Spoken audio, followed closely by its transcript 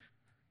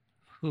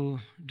Who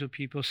do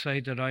people say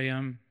that I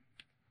am?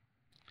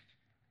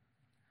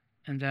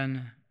 And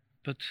then,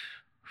 but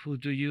who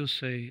do you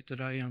say that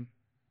I am?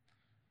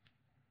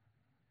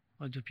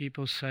 What do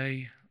people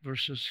say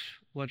versus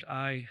what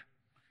I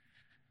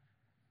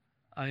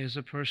as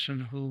a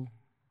person who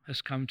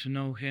has come to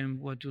know him,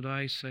 what do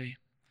I say?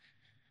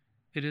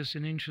 It is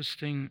an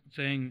interesting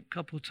thing a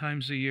couple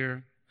times a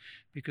year,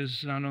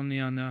 because not only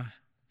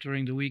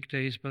during the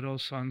weekdays but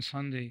also on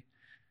Sunday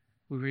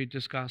we read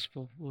this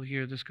gospel, we'll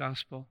hear this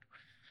gospel.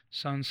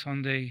 So on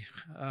Sunday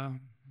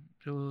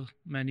there are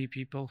many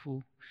people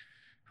who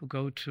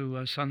go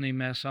to Sunday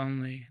Mass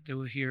only. They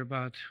will hear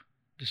about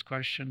this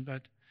question,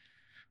 but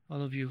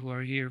all of you who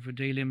are here for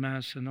daily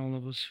Mass and all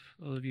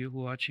of you who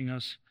are watching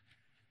us,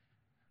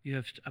 you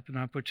have an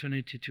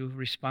opportunity to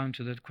respond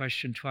to that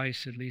question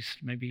twice at least,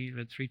 maybe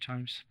even 3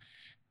 times,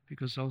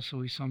 because also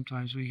we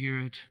sometimes hear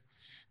it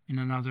from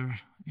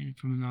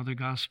another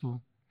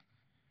gospel.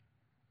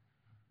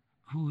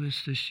 Who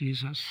is this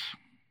Jesus?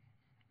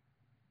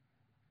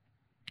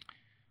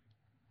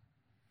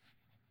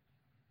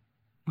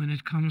 When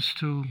it comes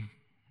to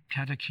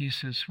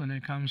catechesis, when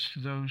it comes to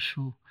those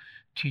who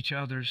teach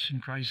others in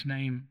Christ's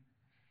name,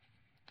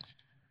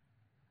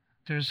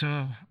 there's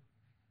a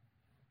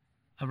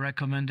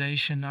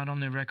recommendation, not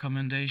only a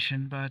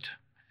recommendation, but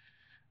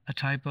a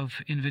type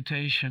of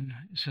invitation.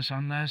 It says,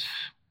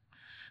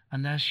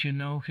 unless you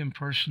know him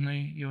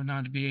personally, you'll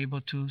not be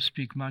able to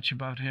speak much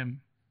about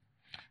him.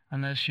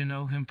 Unless you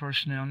know him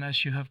personally,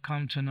 unless you have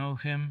come to know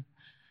him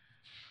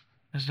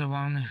as the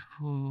one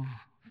who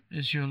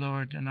is your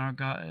Lord and our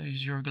God,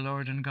 is your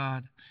Lord and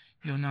God,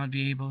 you'll not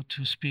be able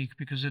to speak,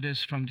 because it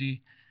is from the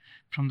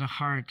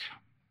heart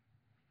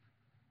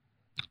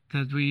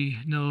that we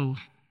know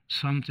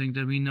something,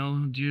 that we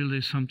know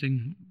dearly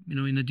something,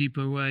 in a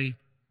deeper way,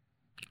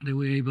 that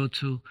we're able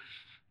to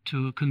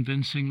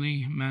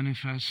convincingly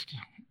manifest,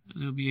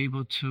 to be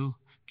able to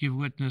give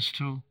witness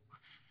to.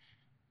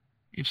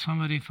 If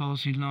somebody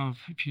falls in love,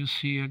 if you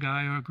see a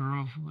guy or a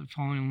girl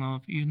fall in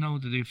love, you know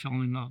that they fell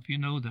in love. You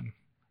know them.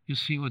 You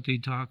see what they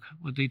talk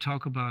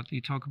about. They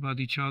talk about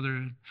each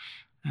other,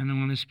 and they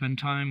want to spend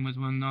time with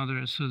one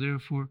another. So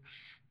therefore,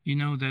 you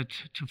know that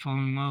to fall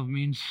in love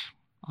means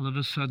all of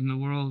a sudden the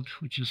world,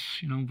 which is,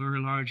 very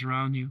large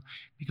around you,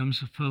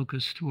 becomes a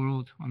focused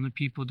world on the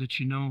people that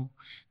you know,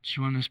 that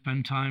you want to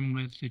spend time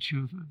with, that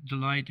you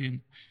delight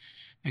in,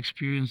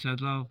 experience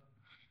that love.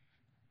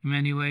 In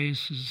many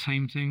ways, it's the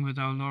same thing with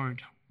our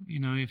Lord.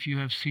 If you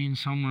have seen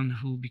someone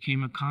who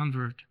became a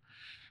convert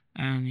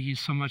and he's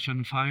so much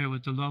on fire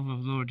with the love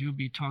of the Lord, you'll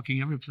be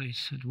talking every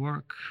place, at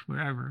work,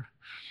 wherever,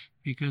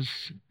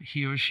 because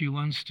he or she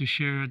wants to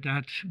share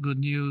that good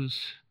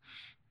news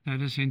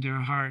that is in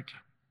their heart.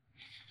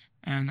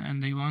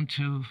 And they want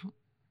to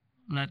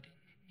let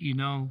you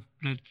know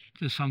that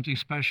there's something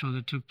special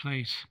that took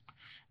place.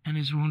 And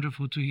it's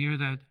wonderful to hear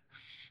that.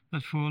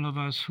 But for all of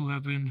us who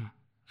have been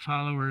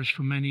followers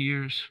for many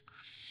years,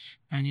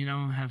 and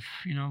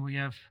we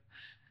have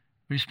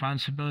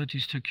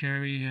responsibilities to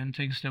carry and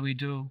things that we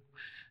do,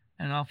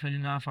 and often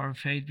enough our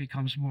faith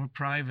becomes more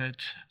private.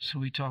 So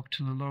we talk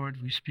to the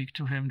Lord, we speak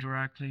to him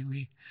directly,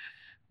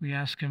 we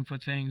ask him for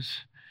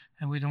things,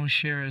 and we don't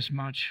share as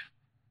much.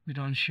 We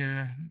don't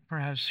share,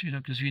 perhaps,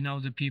 because we know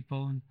the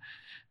people,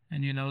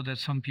 and that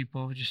some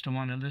people just don't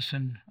want to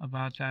listen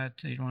about that.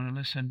 They don't want to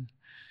listen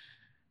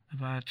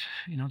about,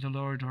 the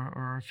Lord or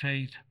our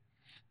faith.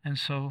 And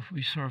so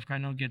we sort of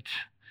kind of get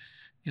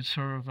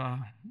sort of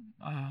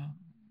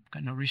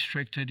kind of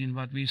restricted in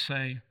what we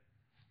say.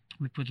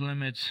 We put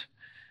limits.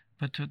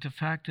 But the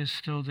fact is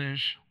still there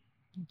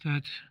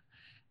that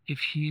if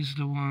he's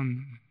the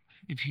one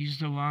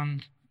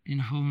in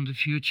whom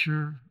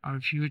our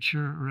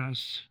future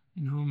rests,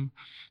 in whom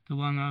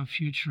our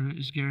future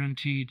is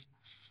guaranteed,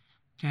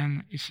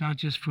 then it's not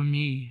just for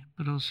me,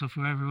 but also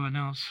for everyone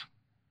else.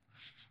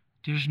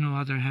 There's no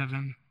other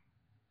heaven.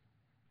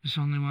 There's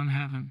only one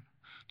heaven.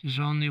 There's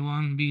only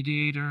one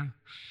mediator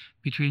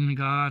between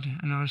God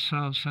and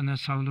ourselves, and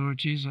that's our Lord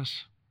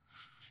Jesus.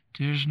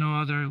 There's no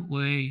other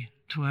way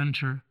to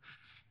enter,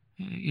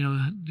 the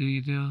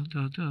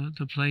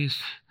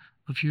place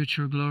of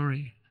future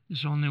glory.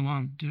 There's only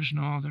one. There's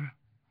no other.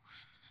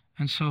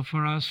 And so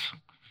for us,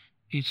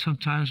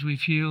 sometimes we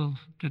feel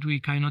that we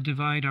kind of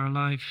divide our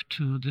life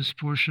to this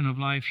portion of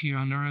life here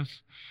on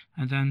earth,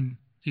 and then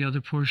the other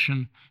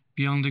portion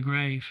beyond the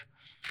grave,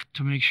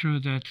 to make sure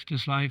that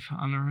this life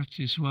on earth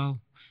is well,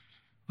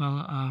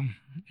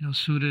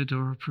 suited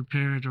or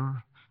prepared,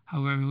 or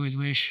however we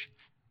wish,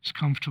 is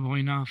comfortable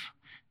enough.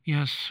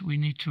 Yes, we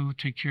need to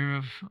take care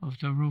of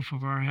the roof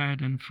of our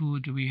head and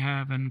food that we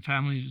have and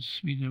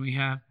families that we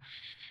have.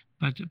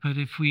 But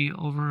if we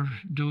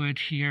overdo it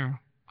here,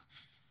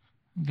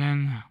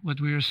 then what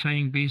we are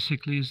saying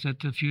basically is that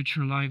the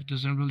future life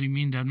doesn't really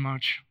mean that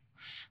much.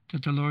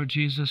 That the Lord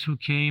Jesus, who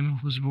came,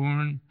 who was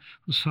born,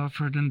 who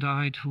suffered and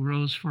died, who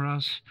rose for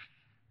us,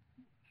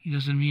 he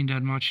doesn't mean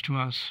that much to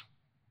us.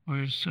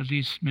 Or it's at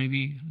least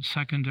maybe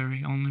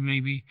secondary. Only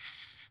maybe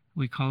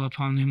we call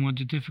upon him when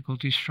the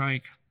difficulties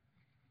strike.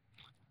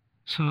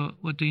 So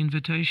what the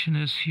invitation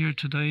is here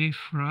today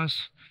for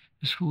us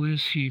is, who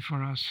is he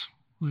for us?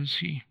 Who is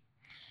he?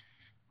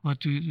 What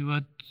do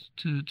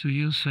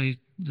you say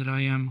that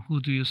I am?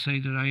 Who do you say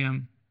that I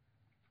am?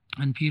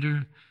 And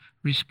Peter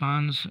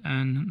responds,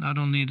 and not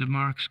only in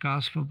Mark's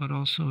gospel, but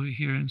also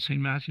here in St.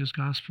 Matthew's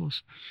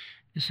gospels,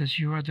 it says,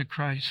 you are the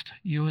Christ,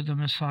 you are the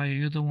Messiah,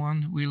 you're the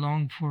one we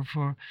long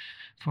for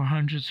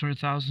hundreds or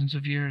thousands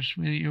of years.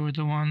 You are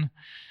the one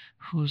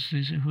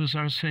who's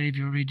our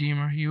Savior,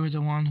 Redeemer. You are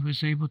the one who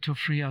is able to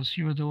free us.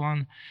 You are the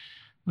one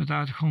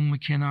without whom we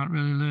cannot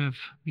really live,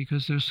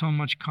 because there's so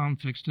much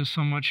conflict, there's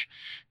so much,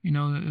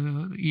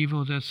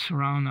 evil that's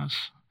around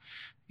us.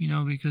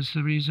 Because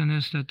the reason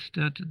is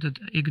that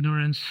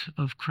ignorance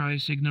of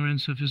Christ,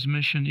 ignorance of his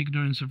mission,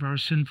 ignorance of our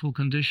sinful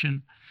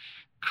condition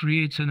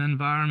creates an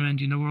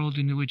environment in the world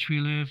in which we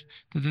live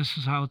that this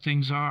is how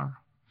things are.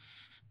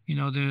 The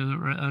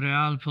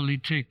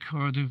realpolitik,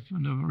 or the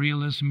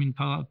realism in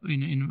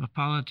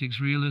politics,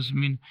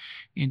 realism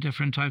in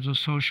different types of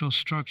social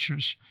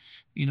structures.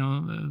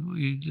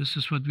 This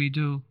is what we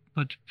do.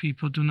 But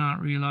people do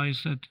not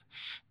realize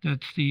that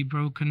the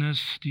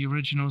brokenness, the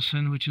original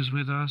sin which is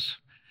with us,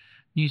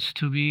 needs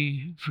to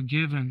be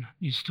forgiven,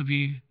 needs to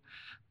be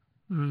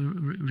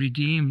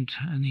redeemed,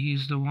 and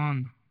he's the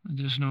one.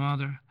 There's no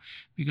other.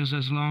 Because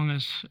as long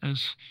as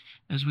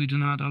we do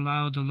not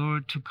allow the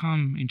Lord to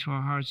come into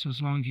our hearts,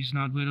 as long as he's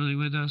not really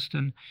with us,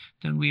 then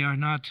we're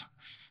not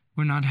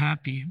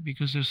happy,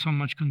 because there's so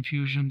much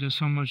confusion, there's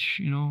so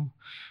much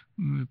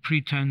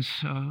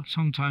pretense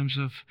sometimes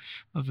of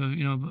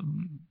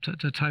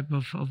the type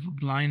of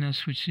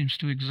blindness which seems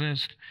to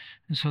exist.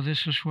 And so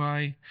this is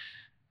why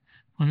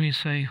when we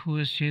say, who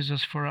is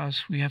Jesus for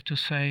us, we have to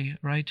say,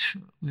 we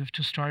have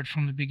to start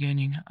from the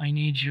beginning. I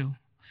need you.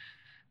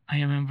 I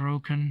am a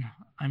broken,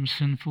 I'm a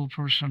sinful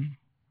person.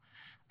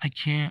 I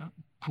can't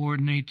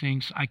coordinate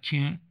things. I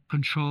can't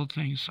control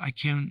things. I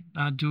can't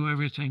do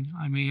everything.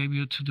 I may be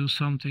able to do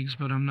some things,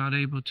 but I'm not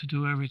able to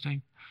do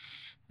everything.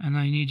 And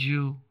I need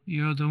you.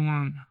 You're the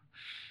one.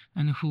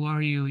 And who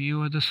are you?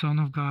 You are the Son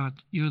of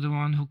God. You're the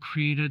one who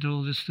created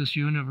all this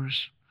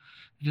universe.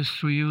 It is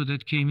through you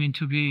that came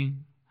into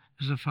being.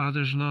 It's the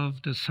Father's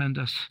love that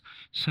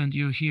sent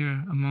you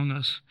here among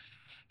us.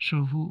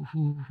 So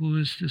who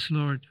is this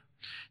Lord?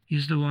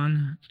 He's the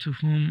one to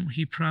whom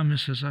he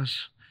promises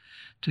us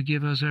to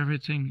give us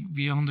everything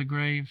beyond the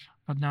grave.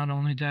 But not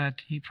only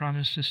that, he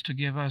promises to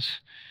give us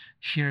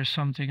here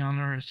something on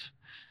earth,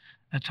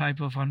 a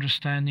type of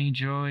understanding,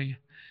 joy.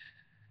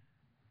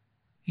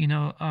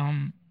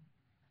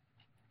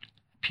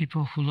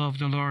 People who love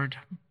the Lord,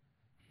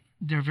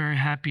 they're very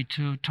happy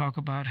to talk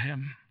about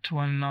him to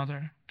one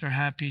another. They're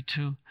happy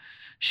to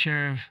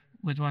share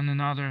with one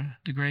another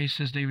the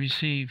graces they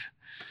receive,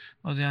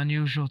 or the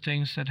unusual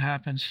things that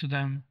happens to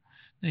them.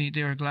 They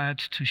are glad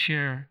to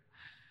share.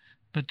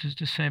 But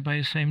to say, by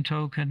the same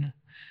token,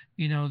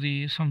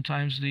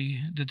 sometimes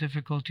the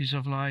difficulties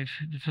of life,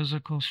 the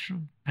physical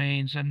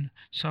pains and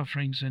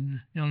sufferings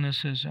and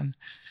illnesses, and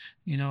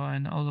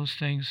and all those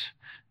things,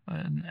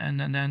 and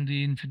then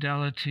the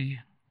infidelity,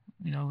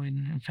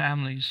 in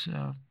families,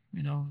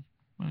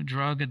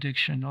 drug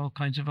addiction, all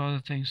kinds of other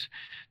things,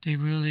 they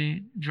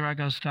really drag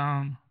us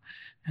down.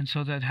 And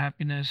so that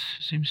happiness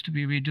seems to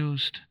be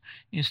reduced.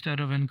 Instead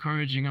of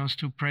encouraging us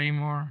to pray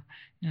more,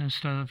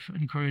 instead of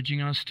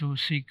encouraging us to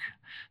seek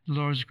the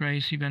Lord's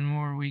grace even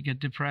more, we get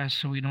depressed,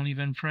 so we don't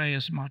even pray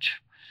as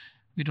much.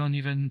 We don't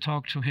even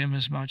talk to him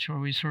as much, or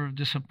we sort of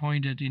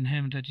disappointed in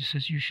him that he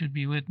says, you should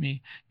be with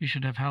me, you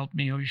should have helped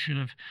me, or you should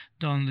have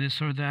done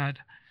this or that.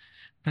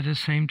 But at the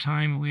same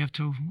time, we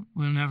can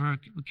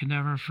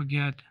never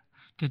forget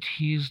that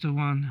he is the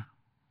one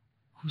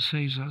who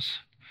saves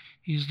us.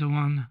 He's the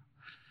one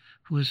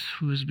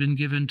who has been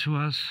given to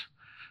us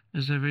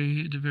as the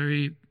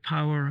very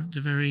power,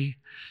 the very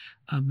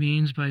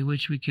means by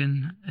which we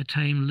can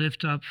attain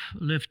lift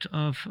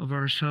off of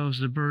ourselves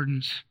the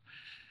burdens.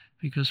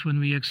 Because when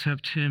we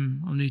accept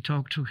him, when we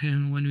talk to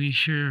him, when we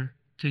share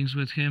things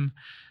with him,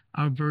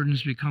 our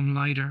burdens become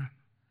lighter.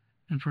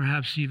 And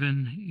perhaps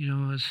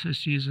even, as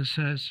Jesus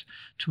says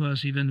to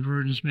us, even the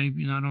burdens may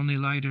be not only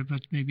lighter,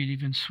 but maybe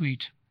even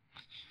sweet.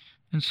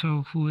 And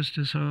so who is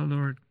this our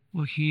Lord?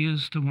 Well, he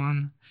is the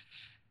one.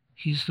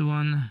 He's the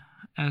one,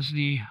 as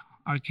the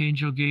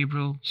Archangel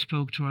Gabriel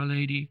spoke to Our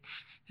Lady.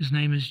 His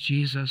name is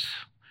Jesus.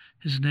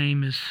 His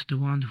name is the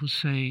one who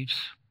saves.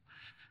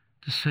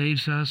 That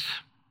saves us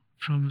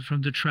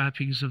from the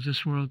trappings of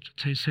this world.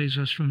 Saves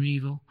us from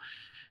evil.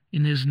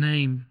 In his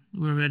name,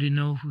 we already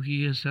know who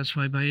he is. That's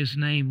why by his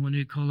name, when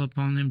we call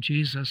upon him,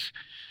 Jesus,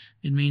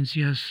 it means,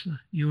 yes,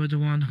 you are the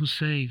one who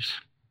saves.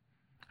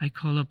 I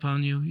call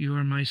upon you. You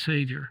are my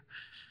Savior.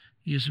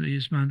 He is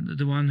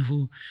the one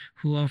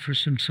who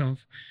offers himself.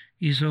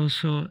 He's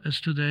also, as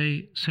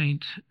today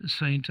Saint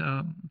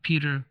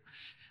Peter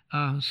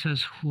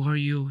says, who are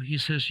you? He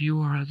says, you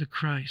are the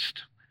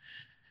Christ.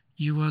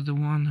 You are the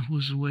one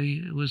whose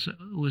way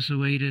was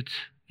awaited.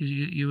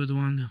 You are the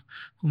one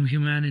whom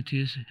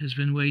humanity has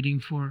been waiting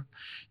for.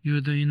 You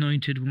are the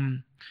anointed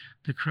one.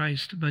 the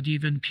Christ. But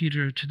even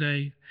Peter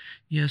today,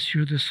 yes,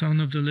 you're the Son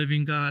of the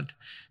living God.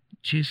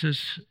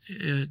 Jesus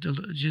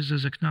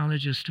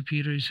acknowledges to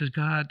Peter, he says,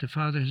 God, the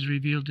Father has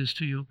revealed this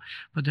to you.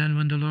 But then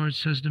when the Lord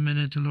says, the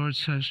minute the Lord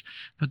says,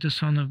 but the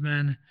Son of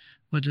Man,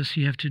 what does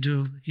he have to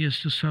do? He has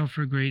to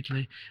suffer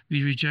greatly,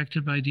 be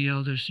rejected by the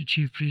elders, the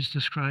chief priests, the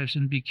scribes,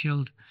 and be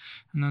killed.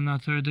 And on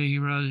that third day he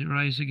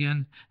rise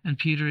again. And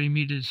Peter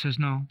immediately says,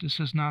 no, this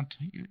is not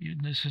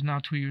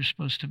who you're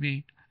supposed to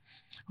be.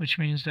 Which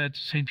means that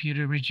St.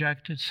 Peter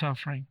rejected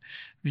suffering,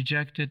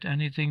 rejected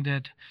anything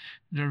that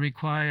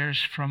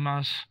requires from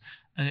us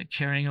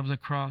carrying of the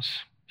cross,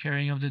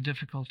 carrying of the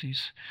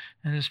difficulties.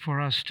 And it's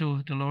for us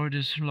too. The Lord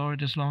is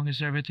Lord as long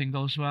as everything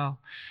goes well.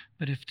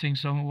 But if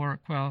things don't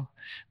work well,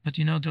 but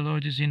the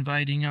Lord is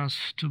inviting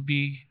us to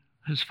be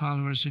his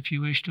followers. If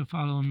you wish to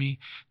follow me,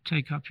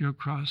 take up your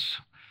cross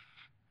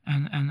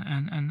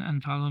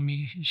and follow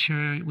me,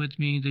 share with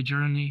me the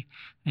journey,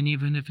 and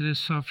even if it is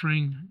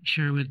suffering,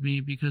 share with me,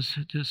 because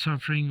the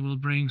suffering will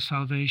bring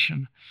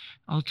salvation.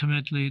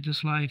 Ultimately,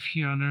 this life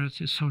here on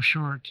earth is so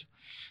short,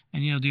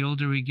 and the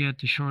older we get,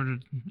 the shorter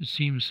it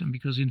seems, and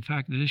because in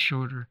fact it is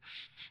shorter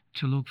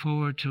to look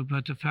forward to.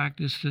 But the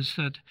fact is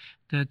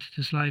that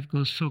this life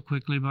goes so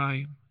quickly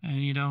by,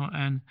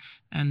 and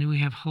we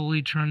have whole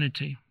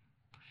eternity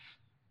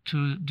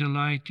to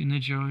delight in the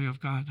joy of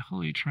God,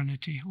 whole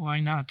eternity. Why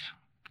not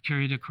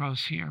carry the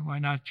cross here? Why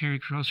not carry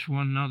the cross for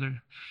one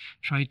another?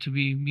 Try to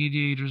be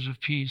mediators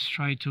of peace.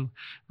 Try to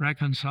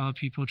reconcile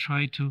people.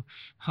 Try to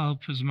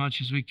help as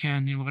much as we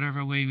can in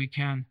whatever way we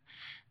can.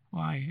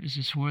 Why is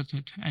this worth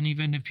it? And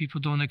even if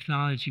people don't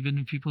acknowledge, even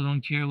if people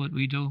don't care what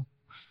we do,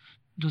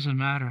 it doesn't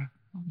matter.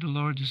 The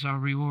Lord is our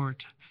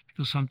reward.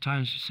 Because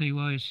sometimes you say,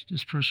 well,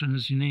 this person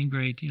is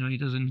great. He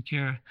doesn't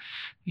care.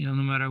 No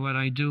matter what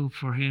I do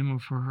for him or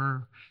for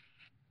her,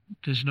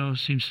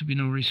 seems to be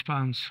no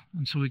response,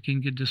 and so we can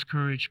get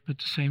discouraged. But at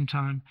the same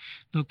time,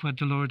 look what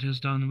the Lord has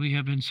done. We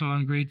have been so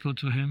ungrateful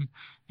to him,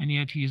 and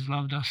yet he has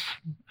loved us,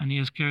 and he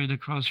has carried the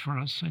cross for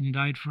us, and he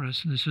died for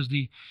us. And this is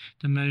the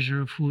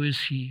measure of who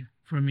is he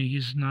for me.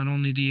 He's not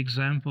only the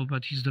example,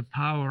 but he's the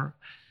power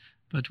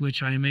by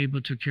which I am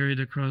able to carry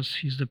the cross.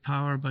 He's the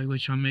power by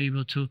which I'm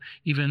able to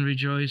even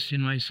rejoice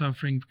in my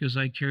suffering, because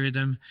I carry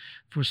them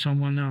for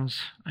someone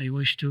else. I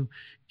wish to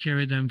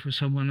carry them for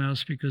someone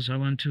else because I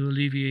want to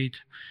alleviate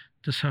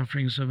the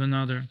sufferings of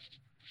another.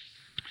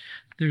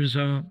 He's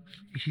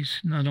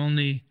not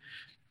only,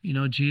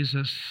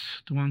 Jesus,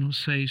 the one who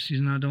saves.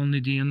 He's not only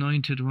the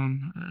anointed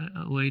one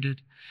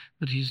awaited,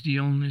 but he's the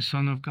only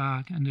Son of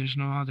God, and there's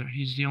no other.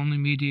 He's the only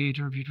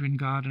mediator between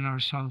God and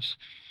ourselves.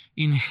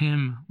 In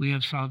him we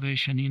have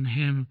salvation. In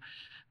him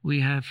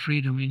we have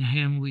freedom. In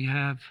him we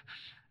have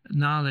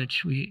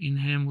knowledge. In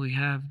him we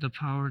have the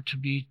power to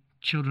be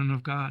children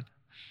of God.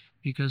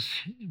 Because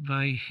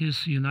by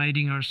his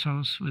uniting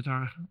ourselves with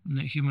our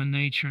human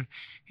nature,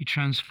 he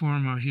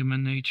transforms our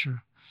human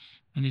nature,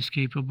 and is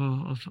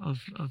capable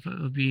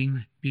of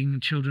being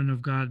children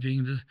of God,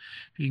 being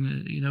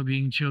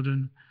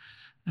children,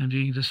 and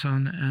being the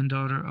son and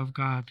daughter of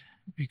God,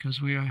 because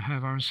we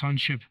have our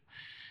sonship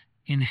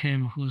in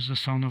him who is the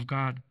Son of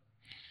God.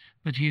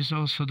 But he is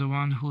also the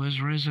one who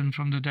has risen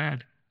from the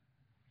dead.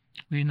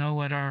 We know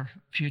what our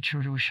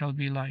future shall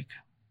be like.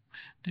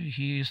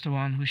 He is the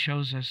one who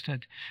shows us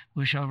that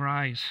we shall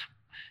rise.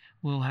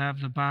 We'll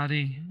have the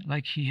body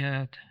like he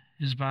had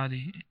his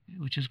body,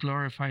 which is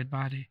glorified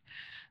body,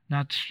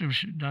 not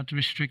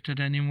restricted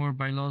anymore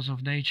by laws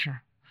of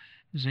nature.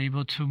 Is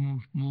able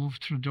to move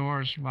through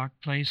doors, walk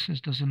places,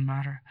 doesn't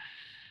matter.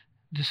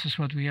 This is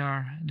what we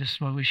are. This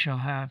is what we shall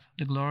have,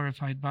 the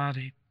glorified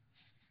body,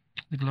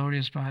 the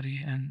glorious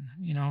body. And,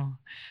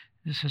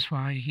 this is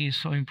why he is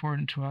so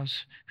important to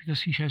us,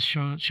 because he has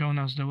shown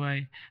us the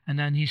way. And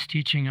then he's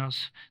teaching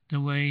us the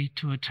way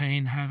to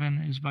attain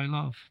heaven is by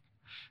love.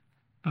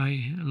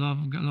 By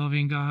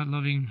loving God,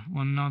 loving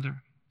one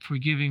another,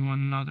 forgiving one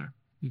another.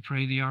 We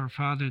pray the Our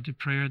Father, the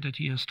prayer that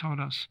he has taught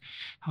us,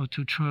 how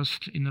to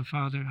trust in the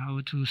Father, how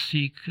to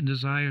seek and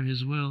desire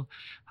his will,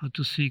 how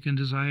to seek and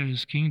desire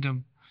his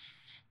kingdom,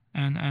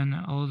 and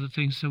all the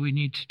things that we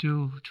need to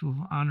do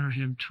to honor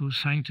him, to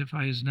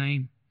sanctify his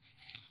name.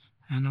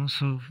 And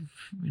also,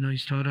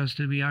 he's taught us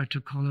that we are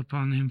to call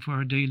upon him for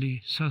our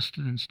daily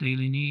sustenance,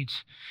 daily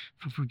needs,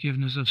 for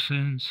forgiveness of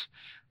sins,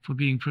 for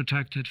being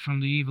protected from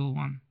the evil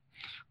one.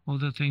 All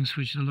the things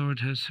which the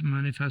Lord has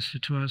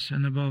manifested to us,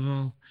 and above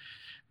all,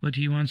 what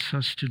he wants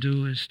us to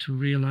do is to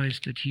realize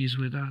that he is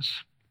with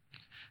us.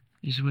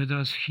 He's with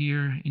us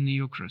here in the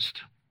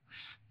Eucharist.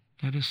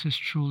 That is his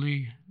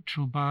true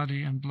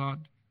body and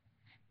blood,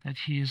 that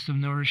he is the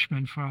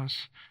nourishment for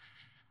us.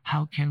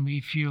 How can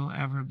we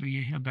ever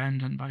be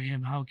abandoned by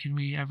him? How can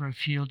we ever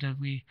feel that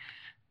we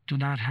do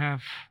not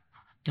have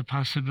the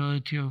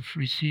possibility of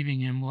receiving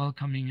him,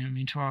 welcoming him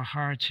into our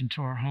hearts,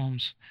 into our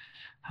homes?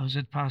 How is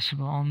it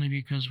possible? Only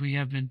because we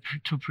have been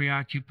too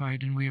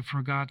preoccupied and we have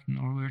forgotten,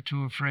 or we're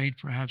too afraid,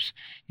 perhaps,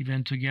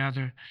 even to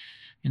gather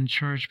in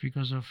church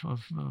because of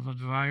the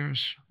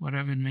virus,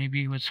 whatever it may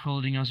be, what's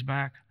holding us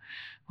back.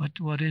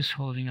 What is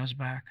holding us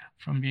back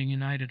from being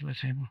united with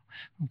Him,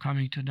 from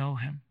coming to know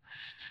Him?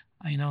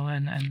 I know,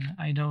 and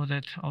I know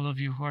that all of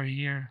you who are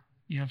here,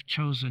 you have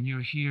chosen,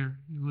 you're here,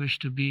 you wish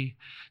to be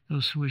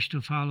those who wish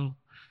to follow.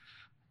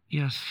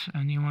 Yes,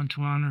 and you want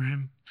to honor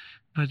Him.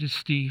 But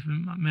it's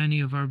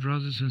many of our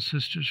brothers and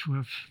sisters who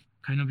have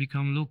kind of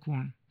become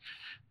lukewarm.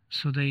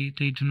 So they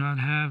do not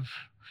have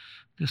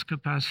this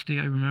capacity.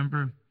 I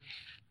remember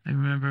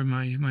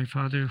my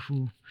father,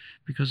 who,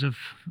 because of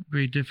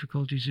great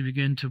difficulties, he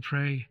began to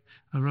pray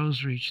a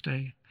rosary each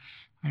day.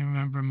 I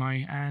remember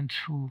my aunt,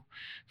 who,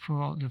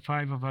 for all the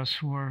 5 of us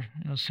who were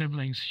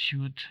siblings, she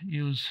would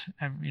use,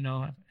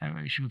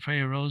 she would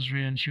pray a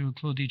rosary, and she would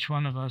include each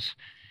one of us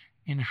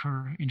in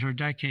her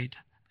decade,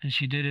 and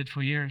she did it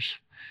for years.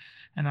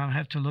 And I'll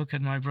have to look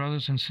at my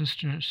brothers and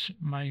sisters,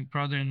 my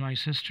brother and my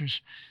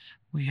sisters.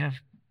 We have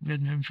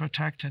been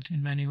protected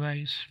in many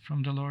ways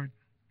from the Lord.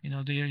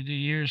 The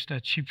years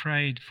that she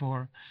prayed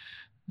for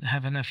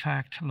have an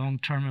effect,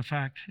 long-term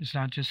effect. It's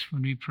not just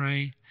when we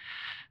pray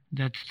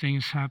that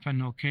things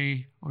happen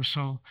okay or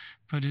so,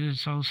 but it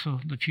is also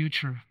the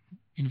future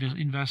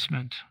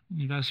investment.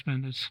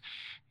 Investment is,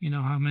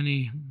 how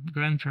many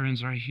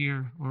grandparents are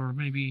here, or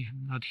maybe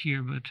not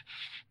here, but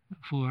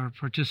who are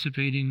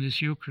participating in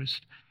this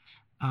Eucharist.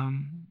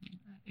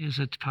 Is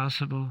it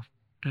possible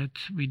that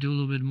we do a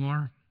little bit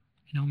more?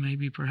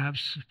 Maybe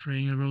perhaps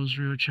praying a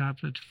rosary or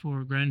chaplet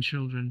for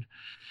grandchildren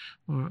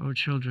or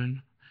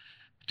children,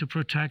 to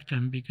protect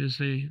them, because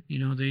they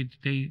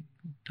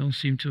don't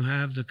seem to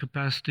have the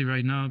capacity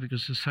right now,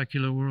 because the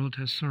secular world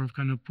has sort of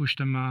kind of pushed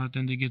them out,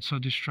 and they get so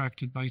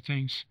distracted by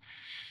things.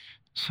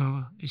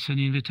 So it's an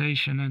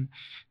invitation, and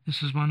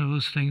this is one of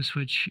those things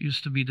which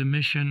used to be the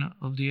mission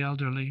of the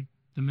elderly.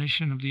 The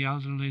mission of the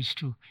elderly is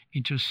to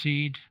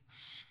intercede,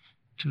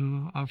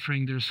 to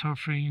offering their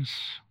sufferings,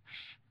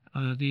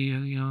 of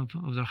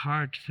the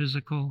heart,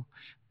 physical,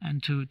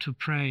 and to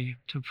pray.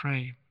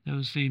 That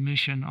was the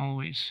mission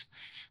always.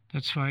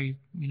 That's why,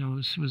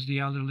 it was the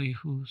elderly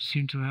who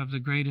seemed to have the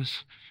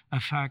greatest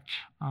effect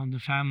on the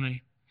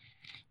family,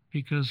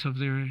 because of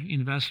their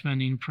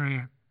investment in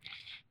prayer.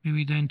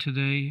 Maybe then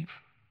today,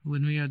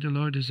 when the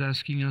Lord is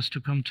asking us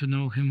to come to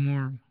know Him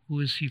more, who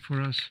is He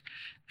for us?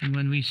 And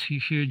when we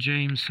hear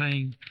James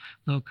saying,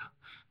 look,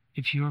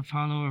 if you're a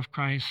follower of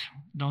Christ,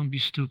 don't be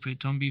stupid,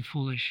 don't be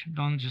foolish.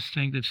 Don't just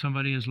think that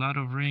somebody has a lot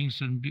of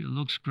rings and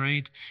looks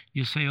great.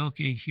 You say,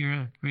 okay,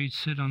 here, great,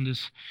 sit on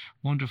this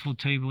wonderful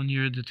table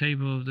near the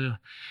table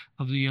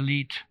of the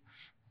elite.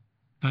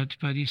 But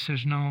he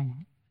says, no,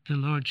 the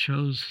Lord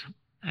chose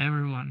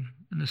everyone,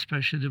 and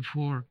especially the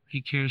poor.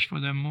 He cares for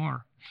them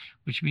more,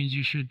 which means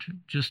you should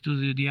just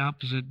do the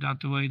opposite,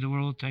 not the way the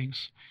world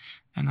thinks.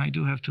 And I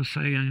do have to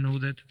say, I know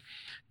that,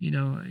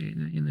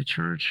 in the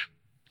church,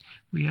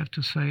 we have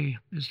to say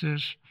is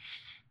this,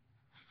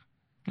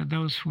 that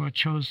those who are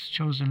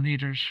chosen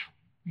leaders,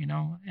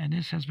 and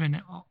this has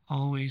been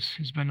always,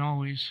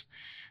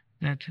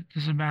 that it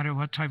doesn't matter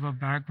what type of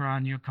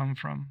background you come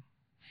from,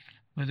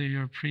 whether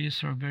you're a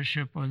priest or a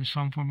bishop or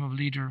some form of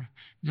leader,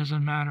 it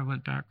doesn't matter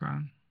what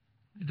background.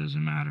 It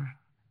doesn't matter.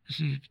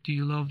 Do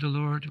you love the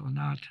Lord or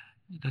not?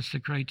 That's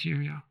the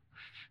criteria.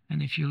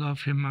 And if you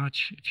love Him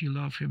much, if you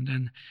love Him,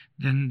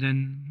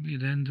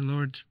 then the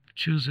Lord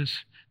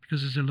chooses,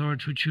 because it's the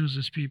Lord who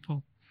chooses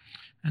people.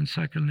 And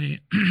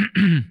secondly,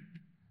 or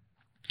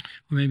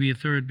maybe a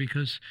third,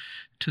 because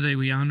today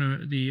we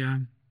honor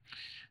the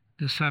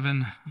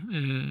 7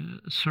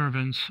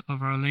 servants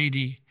of Our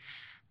Lady.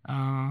 They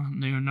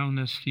are known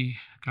as the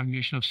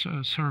Congregation of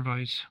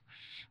Servites.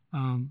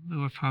 They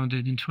were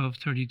founded in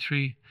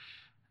 1233.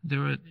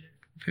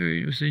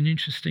 It was an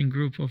interesting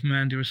group of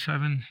men. There were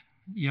 7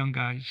 young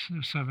guys. There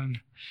were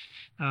 7.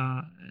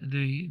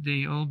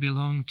 They all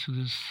belonged to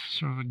this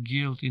sort of a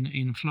guild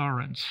in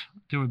Florence.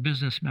 They were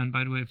businessmen,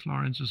 by the way.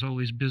 Florence was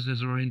always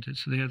business oriented,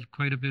 so they had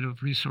quite a bit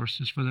of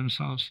resources for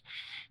themselves,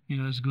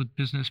 as good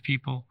business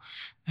people.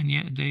 And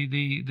yet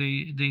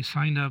they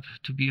signed up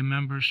to be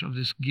members of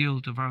this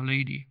guild of Our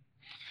Lady,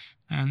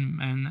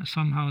 and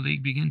somehow they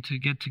begin to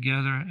get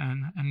together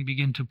and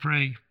begin to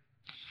pray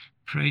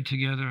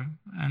together.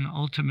 And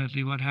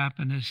ultimately what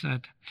happened is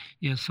that,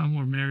 yes, some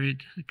were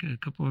married, a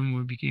couple of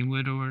them became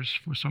widowers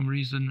for some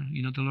reason,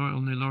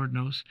 only Lord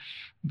knows,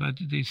 but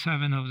the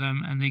 7 of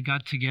them, and they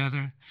got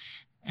together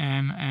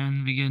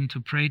and began to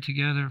pray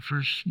together,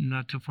 first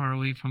not too far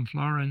away from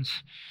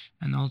Florence,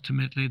 and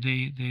ultimately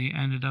they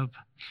ended up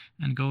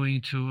and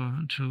going to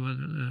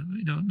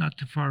not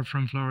too far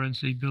from Florence.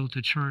 They built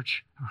a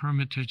church, a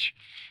hermitage,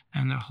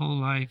 and their whole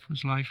life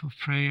was life of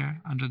prayer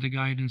under the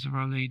guidance of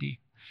Our Lady.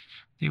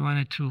 They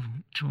wanted to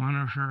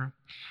honor her.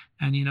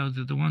 And,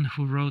 the one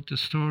who wrote the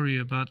story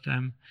about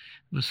them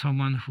was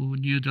someone who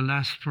knew the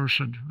last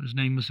person. His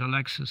name was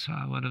Alexis,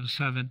 out of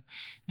 7.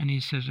 And he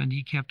says, and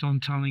he kept on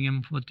telling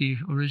him what the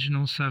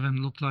original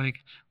 7 looked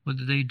like, what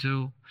did they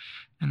do,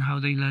 and how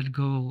they let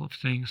go of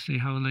things.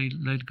 How they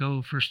let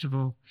go, first of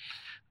all,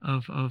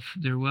 of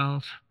their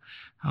wealth,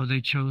 how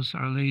they chose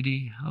Our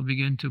Lady, how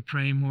began to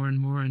pray more and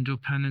more and do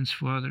penance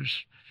for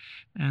others.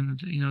 And,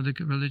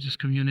 the religious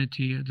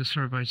community, the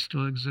Servites,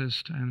 still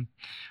exist. And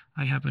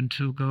I happened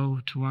to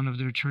go to one of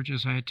their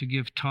churches. I had to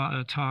give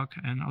a talk,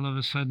 and all of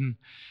a sudden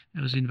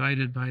I was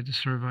invited by the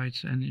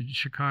Servites in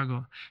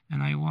Chicago.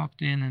 And I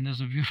walked in, and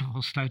there's a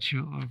beautiful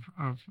statue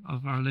of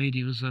Our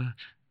Lady. It was a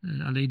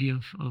lady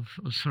of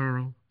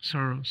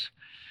sorrows.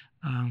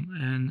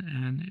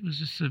 And it was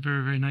just a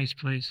very, very nice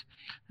place.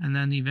 And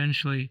then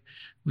eventually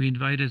we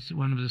invited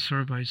one of the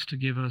Servites to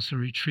give us a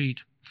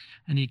retreat.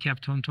 And he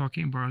kept on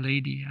talking about Our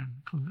Lady. And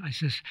I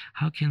says,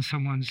 how can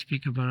someone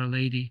speak about Our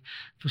Lady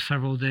for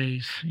several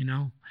days,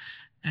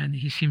 And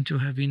he seemed to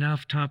have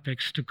enough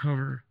topics to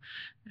cover.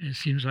 It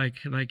seems like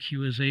he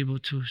was able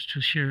to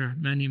share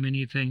many,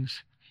 many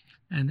things.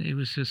 And it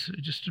was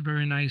just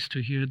very nice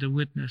to hear the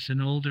witness, an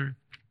older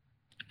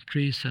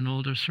priest, an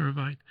older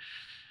Servite.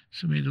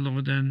 So may the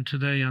Lord then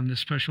today, on this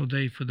special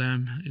day for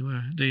them,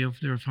 day of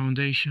their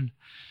foundation,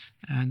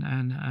 and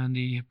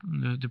the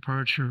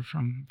departure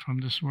from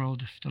this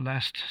world, the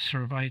last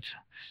Servite,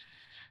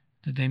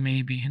 that they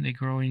may be, and they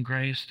grow in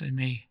grace, they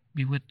may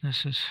be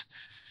witnesses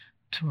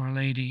to Our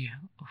Lady,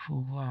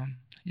 who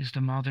is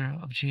the mother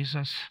of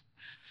Jesus.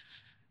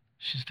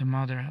 She's the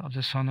mother of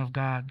the Son of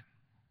God.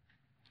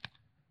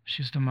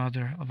 She's the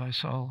mother of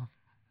us all.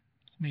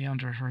 May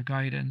under her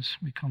guidance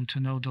we come to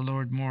know the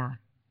Lord more,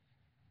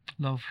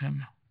 love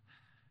him,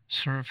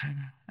 serve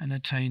him, and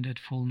attain that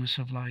fullness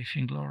of life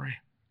in glory.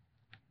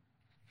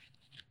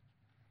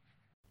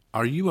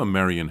 Are you a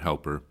Marian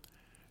helper?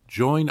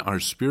 Join our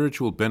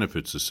Spiritual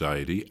Benefit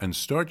Society and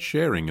start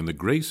sharing in the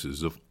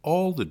graces of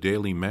all the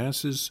daily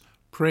masses,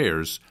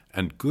 prayers,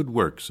 and good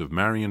works of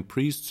Marian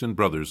priests and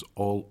brothers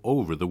all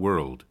over the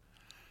world.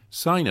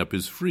 Sign up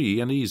is free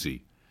and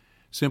easy.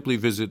 Simply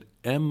visit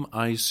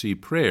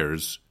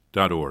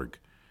micprayers.org.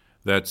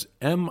 That's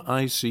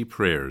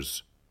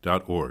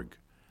micprayers.org.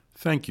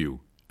 Thank you,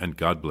 and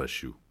God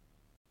bless you.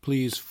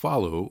 Please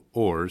follow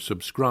or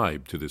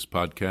subscribe to this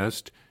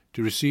podcast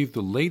to receive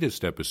the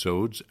latest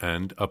episodes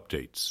and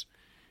updates.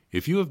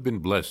 If you have been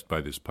blessed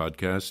by this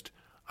podcast,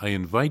 I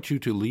invite you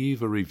to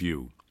leave a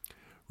review.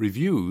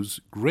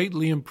 Reviews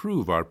greatly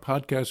improve our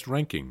podcast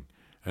ranking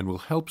and will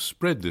help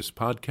spread this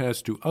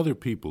podcast to other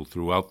people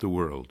throughout the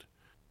world.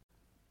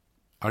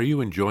 Are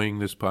you enjoying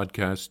this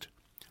podcast?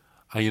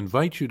 I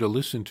invite you to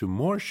listen to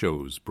more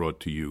shows brought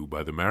to you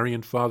by the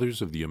Marian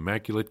Fathers of the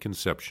Immaculate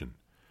Conception.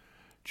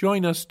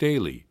 Join us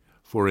daily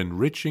for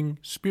enriching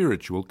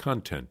spiritual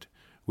content,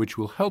 which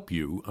will help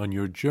you on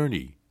your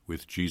journey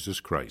with Jesus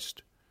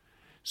Christ.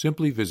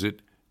 Simply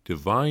visit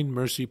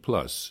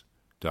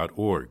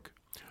DivineMercyPlus.org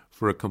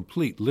for a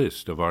complete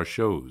list of our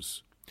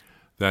shows.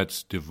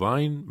 That's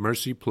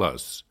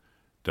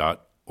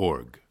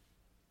DivineMercyPlus.org.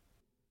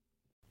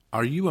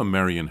 Are you a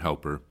Marian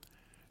helper?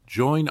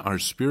 Join our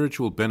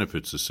Spiritual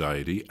Benefit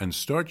Society and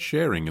start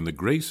sharing in the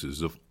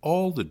graces of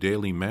all the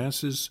daily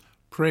masses,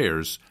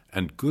 prayers,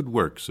 and good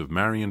works of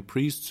Marian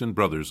priests and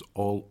brothers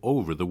all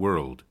over the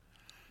world.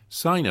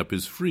 Sign up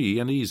is free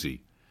and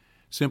easy.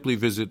 Simply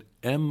visit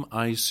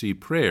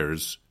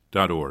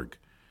micprayers.org.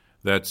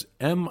 That's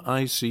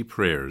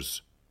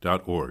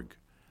micprayers.org.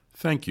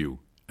 Thank you,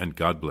 and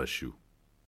God bless you.